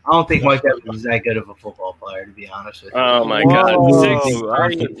player. I don't think Mike Evans is that good of a football player, to be honest with you. Oh my God!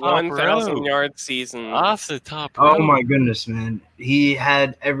 1,000-yard season off the top. Oh my goodness, man! He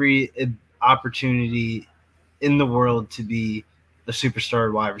had every opportunity in the world to be a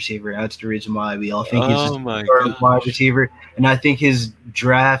superstar wide receiver. That's the reason why we all think he's a superstar wide receiver. And I think his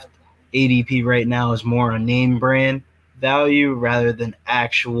draft ADP right now is more a name brand value rather than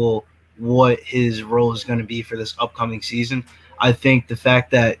actual what his role is going to be for this upcoming season. I think the fact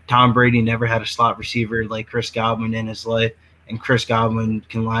that Tom Brady never had a slot receiver like Chris Godwin in his life, and Chris Godwin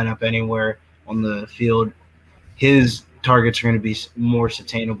can line up anywhere on the field, his targets are going to be more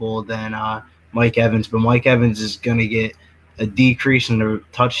sustainable than Mike Evans. But Mike Evans is going to get a decrease in the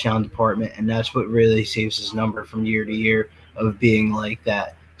touchdown department, and that's what really saves his number from year to year of being like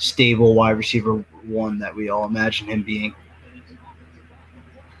that stable wide receiver 1 that we all imagine him being.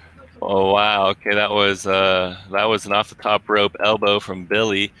 Oh wow! Okay, that was an off the top rope elbow from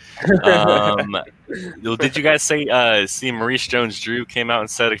Billy. Did you guys see Maurice Jones-Drew came out and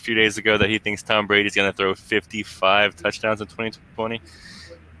said a few days ago that he thinks Tom Brady's going to throw 55 touchdowns in 2020?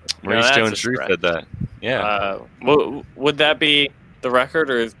 Maurice Jones-Drew said that. Yeah. Would that be the record,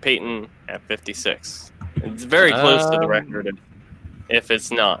 or is Peyton at 56? It's very close to the record if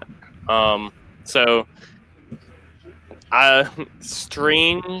it's not.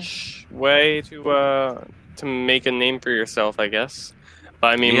 Strange way to make a name for yourself, I guess. But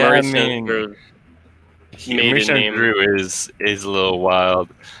I mean, Maurice Jones-Drew is a little wild.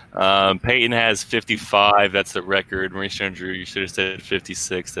 Peyton has 55. That's the record. Maurice Jones-Drew, you should have said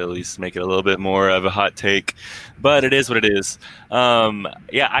 56 to at least make it a little bit more of a hot take. But it is what it is.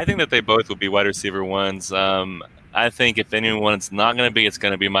 I think that they both will be wide receiver 1s. I think if anyone's not going to be, it's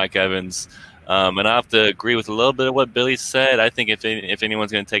going to be Mike Evans. And I have to agree with a little bit of what Billy said. I think if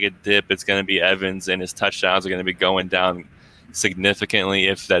anyone's going to take a dip, it's going to be Evans, and his touchdowns are going to be going down significantly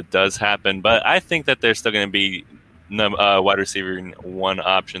if that does happen. But I think that they're still going to be wide receiver 1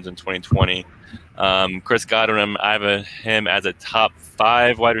 options in 2020. Chris Godwin, I have him as a top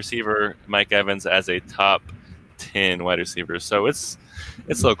 5 wide receiver. Mike Evans as a top 10 wide receiver. So it's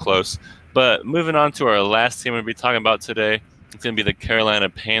a little close. But moving on to our last team we'll be talking about today, it's going to be the Carolina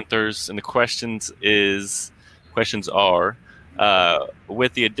Panthers. And the questions are,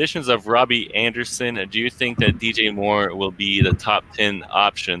 with the additions of Robbie Anderson, do you think that DJ Moore will be the top 10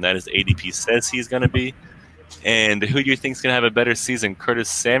 option that his ADP says he's going to be? And who do you think is going to have a better season, Curtis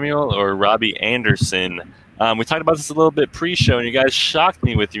Samuel or Robbie Anderson? We talked about this a little bit pre-show, and you guys shocked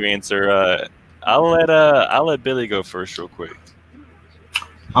me with your answer. I'll let Billy go first real quick.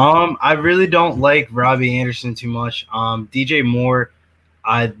 I really don't like Robbie Anderson too much. DJ Moore,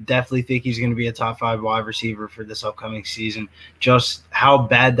 I definitely think he's going to be a top 5 wide receiver for this upcoming season. Just how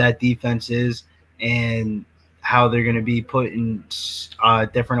bad that defense is and how they're going to be put in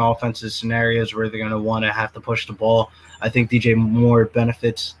different offensive scenarios where they're going to want to have to push the ball. I think DJ Moore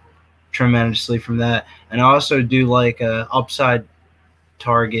benefits tremendously from that. And I also do like a upside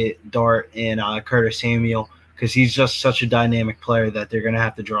target dart in Curtis Samuel because he's just such a dynamic player that they're going to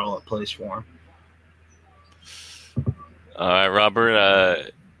have to draw up plays for him. All right,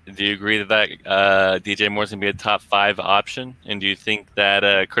 Robert, do you agree that DJ Moore's going to be a top 5 option? And do you think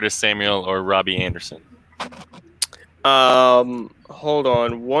that Curtis Samuel or Robbie Anderson? Hold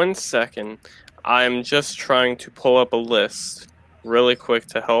on 1 second. I'm just trying to pull up a list really quick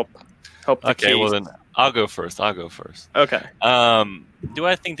to help the Okay, case. well then I'll go first. Okay. Do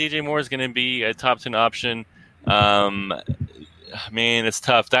I think DJ Moore is going to be a top 10 option? Man, it's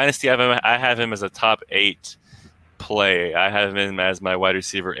tough. Dynasty, I have him as a top 8 play. I have him as my wide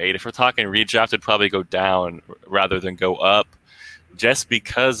receiver 8. If we're talking redraft, it'd probably go down rather than go up just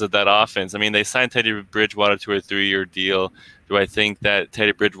because of that offense. I mean, they signed Teddy Bridgewater to a 3-year deal. Do I think that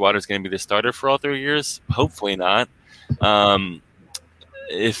Teddy Bridgewater is going to be the starter for all 3 years? Hopefully not.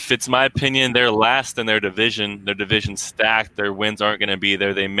 If it's my opinion, they're last in their division. Their division's stacked. Their wins aren't going to be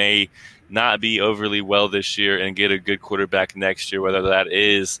there. They may not be overly well this year and get a good quarterback next year, whether that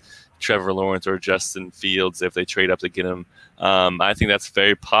is Trevor Lawrence or Justin Fields if they trade up to get him. I think that's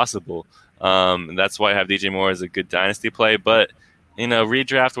very possible. And that's why I have DJ Moore as a good dynasty play. But,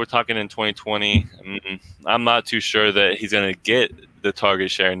 redraft, we're talking in 2020. I'm not too sure that he's going to get the target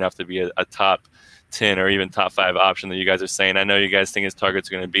share enough to be a top 10 or even top 5 option that you guys are saying. I know you guys think his target's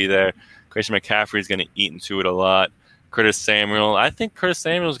going to be there. Christian McCaffrey is going to eat into it a lot. Curtis Samuel, I think Curtis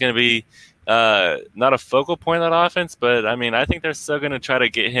Samuel is going to be not a focal point of that offense, but I think they're still going to try to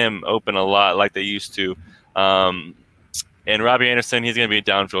get him open a lot like they used to. And Robbie Anderson, he's going to be a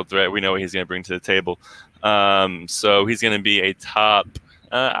downfield threat. We know what he's going to bring to the table. So he's going to be a top.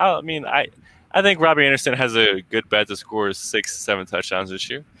 I think Robbie Anderson has a good bet to score 6-7 touchdowns this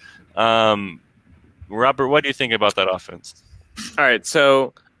year. Robert, what do you think about that offense? All right,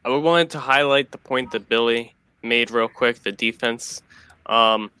 so I wanted to highlight the point that Billy made real quick, the defense.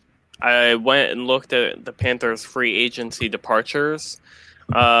 I went and looked at the Panthers' free agency departures.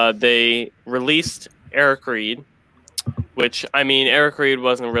 They released Eric Reed, which, Eric Reed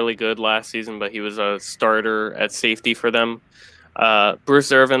wasn't really good last season, but he was a starter at safety for them.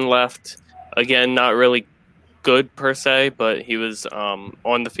 Bruce Irvin left. Again, not really good per se, but he was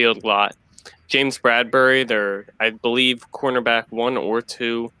on the field a lot. James Bradbury, their, I believe, cornerback 1 or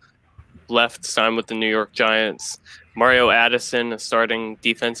 2, left, signed with the New York Giants. Mario Addison, a starting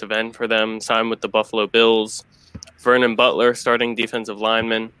defensive end for them, signed with the Buffalo Bills. Vernon Butler, starting defensive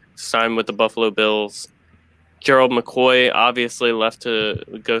lineman, signed with the Buffalo Bills. Gerald McCoy obviously left to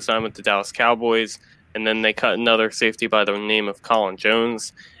go sign with the Dallas Cowboys, and then they cut another safety by the name of Colin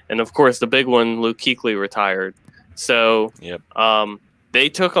Jones. And, of course, the big one, Luke Kuechly, retired. So Yep. They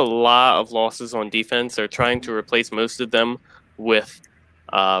took a lot of losses on defense. They're trying to replace most of them with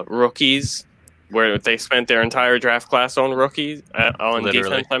rookies, where they spent their entire draft class on rookies, on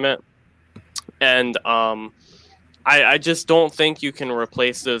Literally. defense, I meant. And I just don't think you can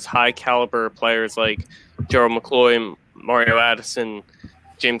replace those high-caliber players like Gerald McCoy, Mario Addison,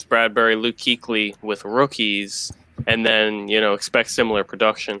 James Bradbury, Luke Kuechly with rookies and then, expect similar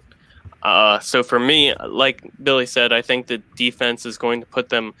production. So for me, like Billy said, I think the defense is going to put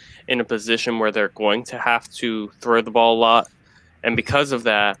them in a position where they're going to have to throw the ball a lot. And because of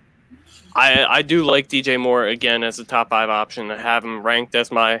that, I do like DJ Moore, again, as a top 5 option. I have him ranked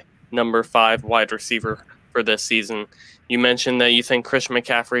as my number 5 wide receiver for this season. You mentioned that you think Christian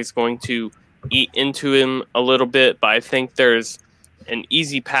McCaffrey is going to eat into him a little bit, but I think there's an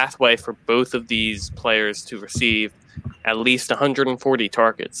easy pathway for both of these players to receive at least 140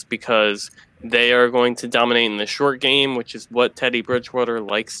 targets because they are going to dominate in the short game, which is what Teddy Bridgewater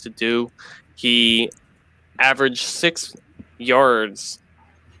likes to do. He averaged 6 yards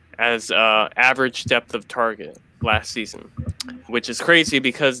as average depth of target last season, which is crazy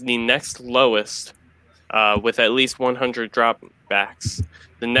because the next lowest with at least 100 dropbacks,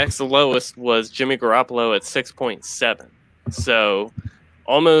 the next lowest was Jimmy Garoppolo at 6.7. So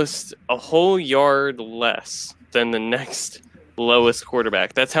almost a whole yard less than the next lowest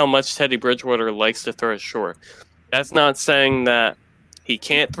quarterback. That's how much Teddy Bridgewater likes to throw it short. That's not saying that he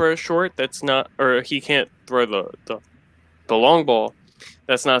can't throw short. That's not, or he can't throw the long ball.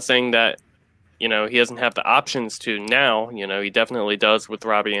 That's not saying that he doesn't have the options to now. He definitely does with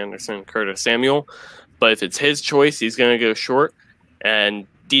Robbie Anderson and Curtis Samuel. But if it's his choice, he's going to go short. And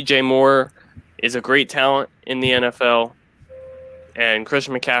DJ Moore is a great talent in the NFL. And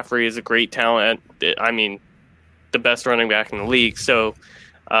Christian McCaffrey is a great talent. The best running back in the league. So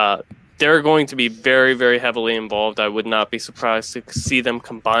they're going to be very, very heavily involved. I would not be surprised to see them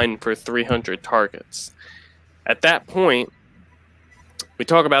combine for 300 targets. At that point, we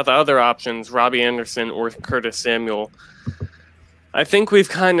talk about the other options, Robbie Anderson or Curtis Samuel. I think we've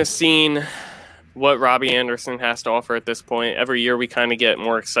kind of seen what Robbie Anderson has to offer at this point. Every year we kind of get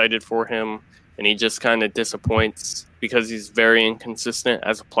more excited for him, and he just kind of disappoints because he's very inconsistent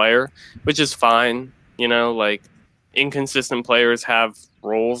as a player, which is fine. Inconsistent players have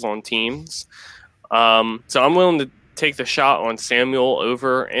roles on teams. So I'm willing to take the shot on Samuel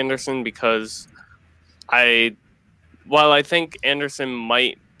over Anderson because while I think Anderson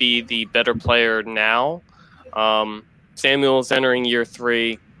might be the better player now, Samuel's entering year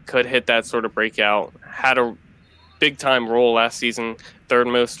 3, could hit that sort of breakout, had a big-time role last season, third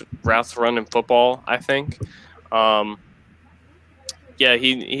most routes run in football, I think.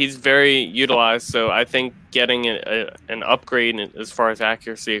 He's very utilized, so I think getting an upgrade as far as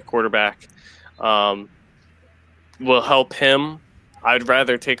accuracy at quarterback will help him. I'd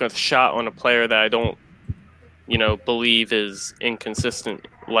rather take a shot on a player that I don't believe is inconsistent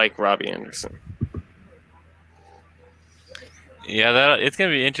like Robbie Anderson. Yeah, it's going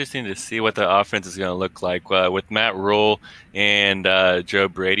to be interesting to see what the offense is going to look like with Matt Rule and Joe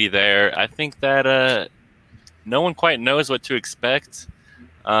Brady there. I think that no one quite knows what to expect,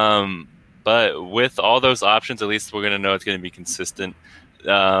 but with all those options, at least we're going to know it's going to be consistent.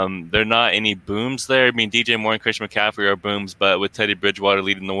 There are not any booms there. I mean, DJ Moore and Christian McCaffrey are booms, but with Teddy Bridgewater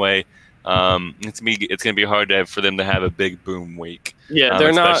leading the way, it's going to be hard for them to have a big boom week. Yeah,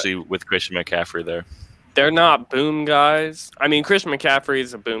 they're especially with Christian McCaffrey there. They're not boom guys. I mean, Christian McCaffrey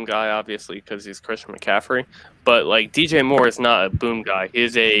is a boom guy, obviously, because he's Christian McCaffrey. But, DJ Moore is not a boom guy. He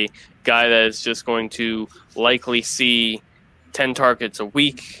is a guy that is just going to likely see 10 targets a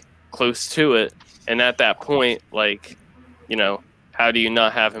week, close to it. And at that point, how do you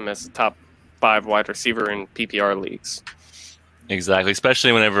not have him as a top 5 wide receiver in PPR leagues? Exactly,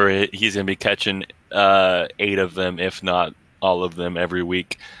 especially whenever he's going to be catching 8 of them, if not all of them, every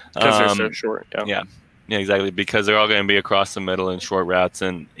week. Because they're so short, Yeah. Yeah, exactly, because they're all going to be across the middle in short routes,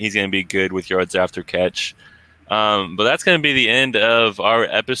 and he's going to be good with yards after catch. But that's going to be the end of our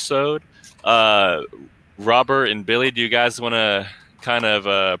episode. Robert and Billy, do you guys want to kind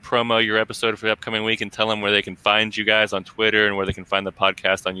of promo your episode for the upcoming week and tell them where they can find you guys on Twitter and where they can find the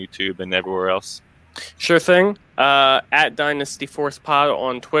podcast on YouTube and everywhere else? Sure thing. At Dynasty Force Pod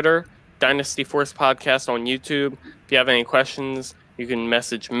on Twitter, Dynasty Force Podcast on YouTube. If you have any questions, you can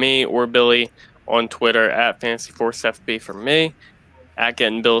message me or Billy on Twitter at Fantasy Force FB for me, at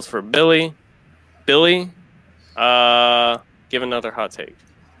Getting Bills for Billy. Billy, give another hot take.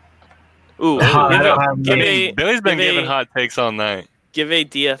 Ooh, Billy's been giving hot takes all night. Give a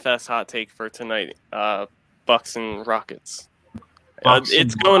DFS hot take for tonight. Bucks and Rockets.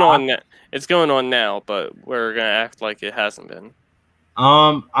 It's going on. It's going on now, but we're gonna act like it hasn't been.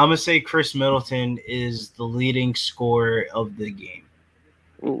 I'm gonna say Chris Middleton is the leading scorer of the game.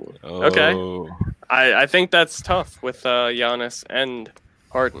 Ooh. Okay. I think that's tough with Giannis and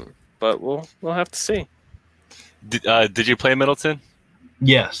Harden, but we'll have to see. Did you play Middleton?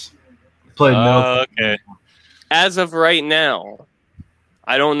 Yes. Played Middleton. Okay. As of right now,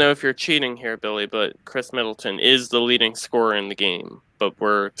 I don't know if you're cheating here, Billy, but Chris Middleton is the leading scorer in the game, but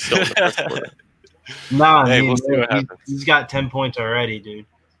we're still in the first quarter. Nah, hey, we'll see what happens. He's got 10 points already, dude.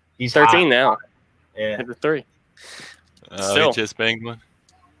 He's 13 hot. now. Yeah. Hit the 3. He just banged one.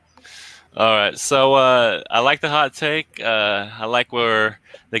 All right, so I like the hot take. I like where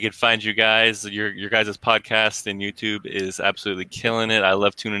they could find you guys. Your guys' podcast and YouTube is absolutely killing it. I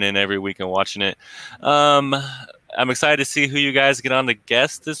love tuning in every week and watching it. I'm excited to see who you guys get on to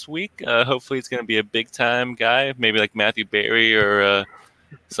guest this week. Hopefully it's going to be a big-time guy, maybe like Matthew Berry or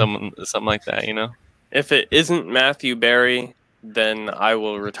something like that, If it isn't Matthew Berry, then I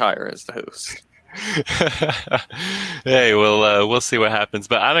will retire as the host. Hey, we'll see what happens,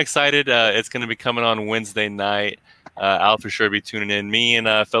 but I'm excited. It's going to be coming on Wednesday night. I'll for sure be tuning in. Me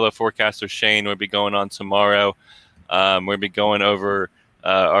and fellow forecaster Shane will be going on tomorrow. We'll be going over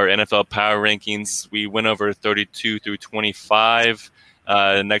our NFL power rankings. We went over 32 through 25.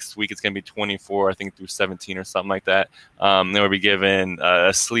 Next week it's going to be 24, I think, through 17 or something like that. Then we'll be given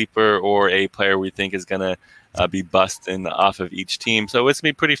a sleeper or a player we think is going to be busting off of each team. So it's going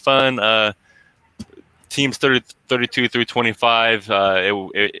to be pretty fun. teams 32 through 25,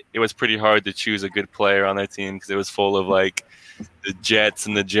 it was pretty hard to choose a good player on that team because it was full of like the Jets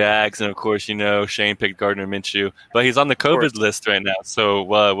and the Jags, and of course, Shane picked Gardner Minshew, but he's on the COVID list right now, so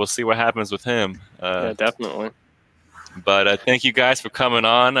we'll see what happens with him. Yeah, definitely. But thank you guys for coming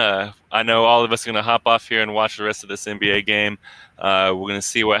on. I know all of us are going to hop off here and watch the rest of this NBA game. We're going to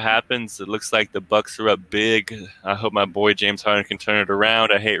see what happens. It looks like the Bucks are up big. I hope my boy James Harden can turn it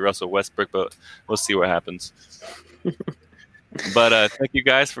around. I hate Russell Westbrook, but we'll see what happens. But thank you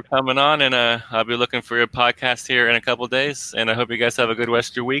guys for coming on, and I'll be looking for your podcast here in a couple of days. And I hope you guys have a good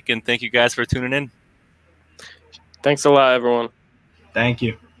rest of your week, and thank you guys for tuning in. Thanks a lot, everyone. Thank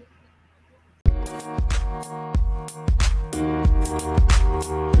you.